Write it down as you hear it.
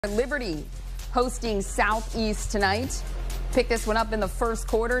Liberty hosting Southeast tonight. Pick this one up in the first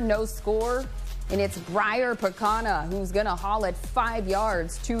quarter, no score. And it's Briar Pecana who's going to haul it 5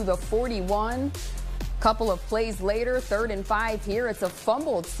 yards to the 41. Couple of plays later, 3rd and 5 here. It's a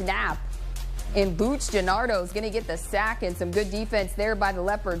fumbled snap. And Booch Gennardo is going to get the sack, and some good defense there by the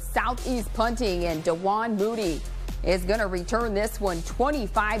Leopards. Southeast punting, and DeJuan Moody is going to return this one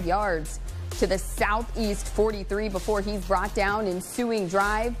 25 yards to the Southeast 43 before he's brought down. Ensuing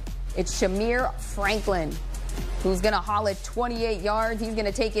drive, it's Shamir Franklin who's going to haul it 28 yards. He's going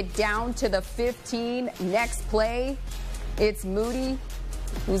to take it down to the 15. Next play, it's Moody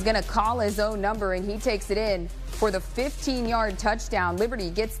who's going to call his own number, and he takes it in for the 15-yard touchdown. Liberty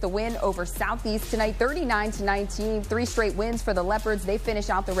gets the win over Southeast tonight, 39-19. 3 straight wins for the Leopards. They finish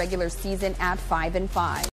out the regular season at 5-5.